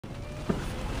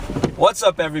What's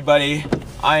up, everybody?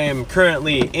 I am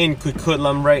currently in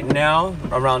Coquitlam right now,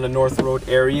 around the North Road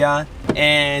area.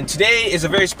 And today is a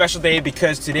very special day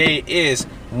because today is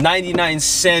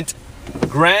 99-cent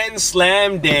Grand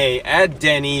Slam Day at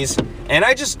Denny's. And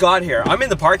I just got here. I'm in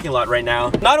the parking lot right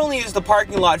now. Not only is the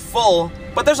parking lot full,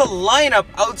 but there's a lineup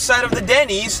outside of the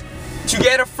Denny's to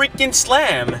get a freaking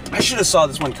slam. I should have saw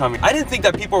this one coming. I didn't think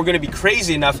that people were going to be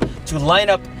crazy enough to line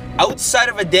up outside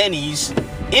of a Denny's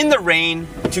in the rain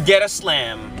to get a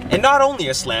slam. And not only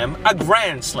a slam, a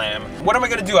grand slam. What am I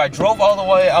gonna do? I drove all the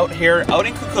way out here, out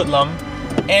in Coquitlam,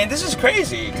 and this is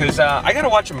crazy because I gotta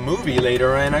watch a movie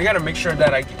later, and I gotta make sure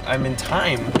that I'm in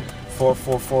time for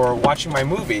watching my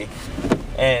movie.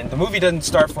 And the movie doesn't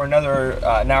start for another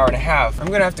an hour and a half. I'm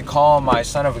gonna have to call my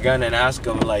son of a gun and ask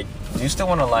him, like, do you still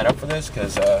want to line up for this?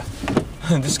 Because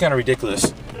this is kind of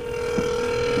ridiculous.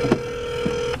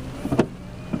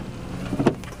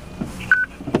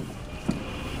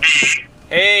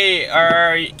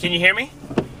 Hey, can you hear me?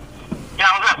 Yeah,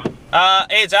 what's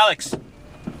up? Hey, it's Alex.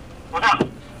 What's up?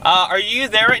 Are you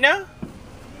there right now?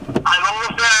 I'm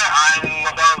almost there.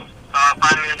 I'm about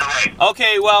 5 minutes away.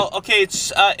 Okay, well, okay,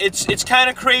 it's kind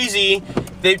of crazy.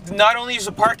 Not only is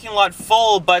the parking lot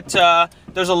full, but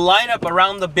there's a lineup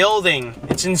around the building.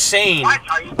 It's insane. What?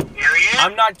 Are you serious?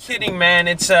 I'm not kidding, man.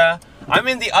 It's I'm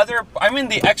in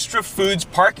the extra foods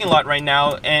parking lot right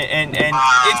now, and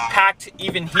it's packed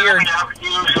even here.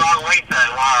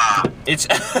 It's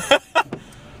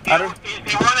I don't. Do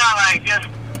you wanna like just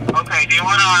okay? Do you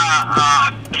wanna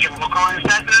Jamoco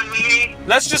instead of me?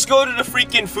 Let's just go to the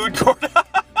freaking food court.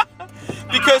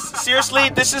 Because seriously,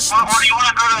 this is. Or do you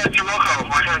wanna go to Jamoco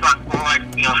for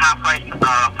like half price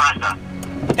pasta?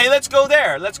 Hey, let's go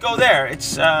there. Let's go there.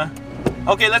 It's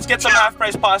okay. Let's get some half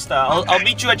price pasta. I'll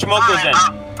meet you at Jamoco's then.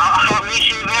 I'll meet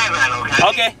you there then. Okay.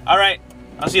 Okay. All right.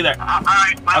 I'll see you there. All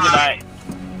right. Bye. Okay,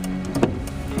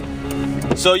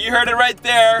 bye. So you heard it right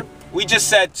there. We just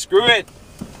said, screw it.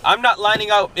 I'm not lining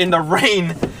out in the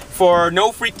rain for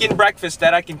no freaking breakfast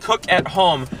that I can cook at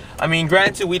home. I mean,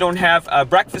 granted, we don't have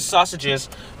breakfast sausages,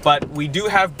 but we do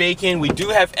have bacon, we do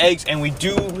have eggs, and we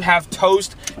do have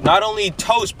toast. Not only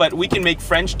toast, but we can make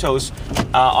French toast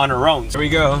on our own. Here we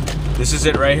go. This is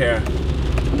it right here.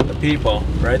 The people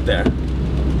right there.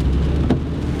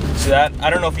 So that, I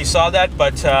don't know if you saw that,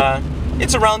 but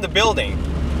it's around the building.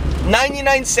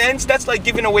 99 cents, that's like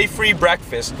giving away free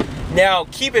breakfast. Now,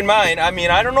 keep in mind, I mean,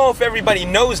 I don't know if everybody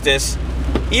knows this,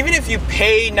 even if you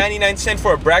pay 99 cents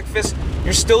for a breakfast,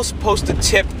 you're still supposed to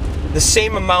tip the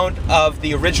same amount of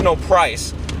the original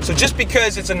price. So just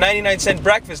because it's a 99-cent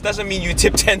breakfast doesn't mean you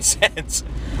tip 10 cents.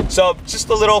 So just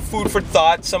a little food for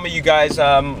thought. Some of you guys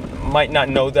might not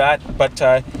know that, but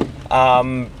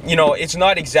you know, it's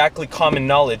not exactly common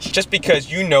knowledge. Just because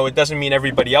you know it doesn't mean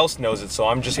everybody else knows it. So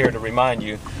I'm just here to remind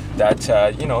you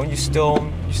that you know, you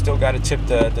still got to tip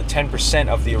the 10%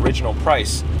 of the original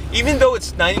price. Even though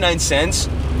it's 99 cents,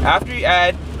 after you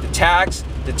add the tax,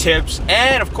 the tips,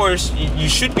 and of course you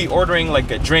should be ordering like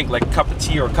a drink, like a cup of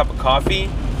tea or a cup of coffee,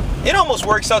 it almost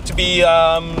works out to be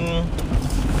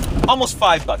almost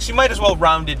 $5. You might as well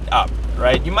round it up,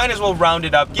 right? You might as well round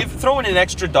it up, throw in an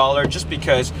extra $1 just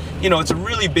because, you know, it's a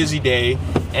really busy day,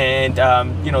 and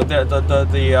you know,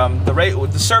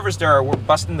 the servers there are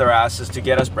busting their asses to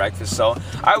get us breakfast. So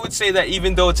I would say that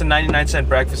even though it's a 99-cent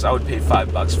breakfast, I would pay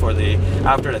 $5 for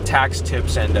after the tax,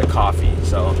 tips, and the coffee.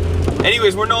 So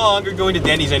anyways, we're no longer going to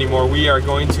Denny's anymore. We are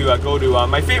going to go to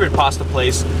my favorite pasta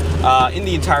place in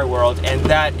the entire world, and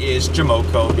that is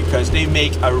Jamoco, because they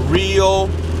make a real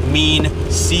mean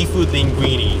seafood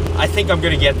linguine. I think I'm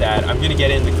gonna get that. I'm gonna get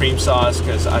in the cream sauce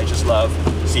because I just love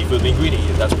seafood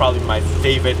linguine. That's probably my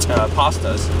favorite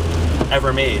pastas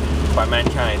ever made by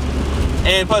mankind.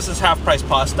 And plus it's half-price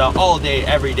pasta all day,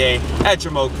 every day at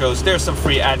Jamoco's. There's some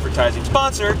free advertising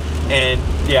sponsor, and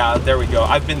yeah, there we go.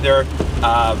 I've been there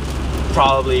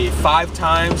probably 5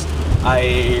 times.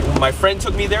 My friend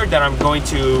took me there that I'm going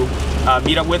to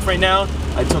meet up with right now.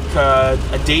 I took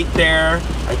a date there.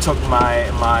 I took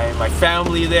my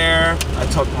family there. I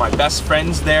took my best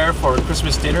friends there for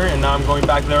Christmas dinner, and now I'm going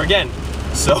back there again.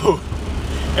 So,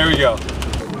 here we go.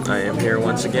 I am here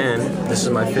once again. This is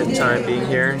my 5th time being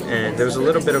here, and there was a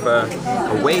little bit of a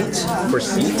wait for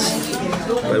seats,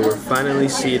 but we're finally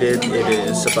seated. It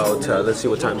is about, let's see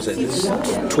what time is it? It's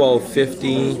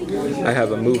 12:50. I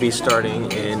have a movie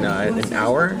starting in an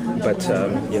hour, but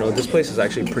you know, this place is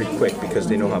actually pretty quick because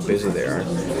they know how busy they are.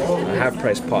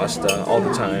 Half-price pasta all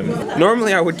the time.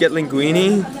 Normally I would get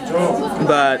linguine,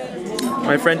 but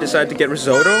my friend decided to get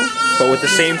risotto, but with the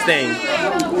same thing.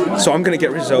 So I'm gonna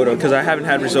get risotto because I haven't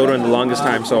had risotto in the longest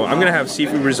time. So I'm gonna have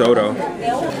seafood risotto.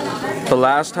 The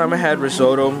last time I had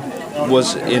risotto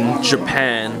was in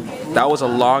Japan. That was a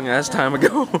long ass time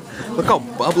ago. Look how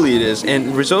bubbly it is.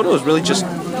 And risotto is really just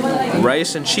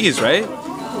rice and cheese, right?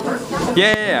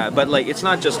 Yeah, but like it's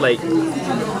not just like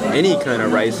any kind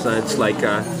of rice. It's like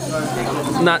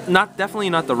definitely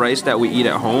not the rice that we eat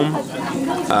at home,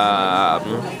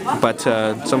 but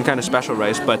some kind of special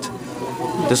rice. But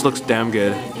this looks damn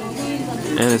good,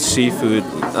 and it's seafood.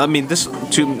 I mean, this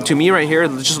to me right here,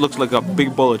 it just looks like a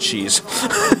big bowl of cheese.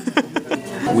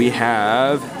 We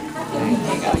have.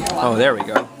 Oh, there we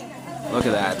go. Look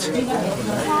at that.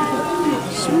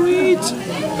 Sweet.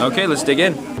 Okay, let's dig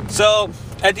in. So,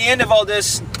 at the end of all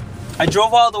this, I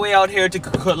drove all the way out here to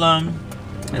Coquitlam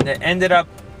and then ended up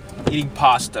eating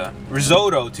pasta.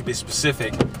 Risotto, to be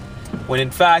specific. When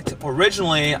in fact,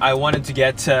 originally, I wanted to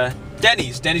get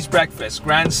Denny's breakfast,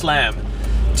 Grand Slam.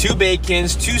 2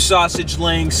 bacons, 2 sausage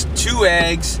links, 2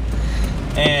 eggs,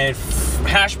 and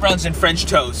hash browns and French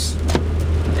toast.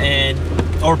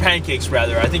 Or pancakes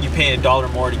rather. I think you pay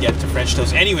 $1 more to get to French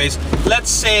toast. Anyways, let's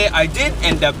say I did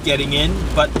end up getting in,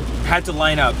 but had to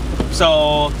line up.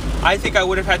 So I think I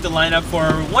would have had to line up for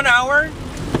 1 hour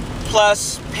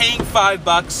plus paying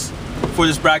 $5 for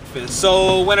this breakfast.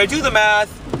 So when I do the math,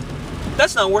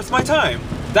 that's not worth my time.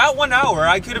 That 1 hour,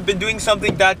 I could have been doing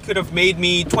something that could have made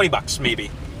me $20 maybe.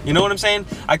 You know what I'm saying?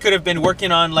 I could have been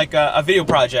working on like a video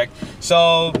project.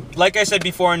 So, like I said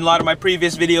before in a lot of my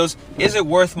previous videos, is it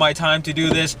worth my time to do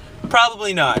this?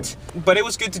 Probably not. But it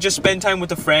was good to just spend time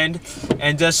with a friend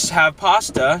and just have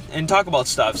pasta and talk about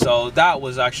stuff. So that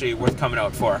was actually worth coming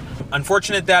out for.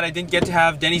 Unfortunate that I didn't get to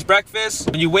have Denny's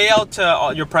breakfast. When you weigh out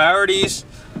all your priorities,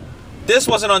 this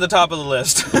wasn't on the top of the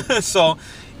list. So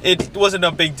it wasn't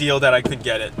a big deal that I couldn't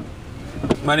get it.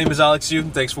 My name is Alex Yu.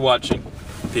 Thanks for watching.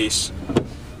 Peace.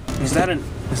 Is that an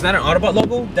Autobot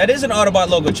logo? That is an Autobot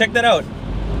logo. Check that out.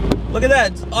 Look at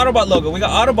that. It's Autobot logo. We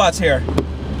got Autobots here.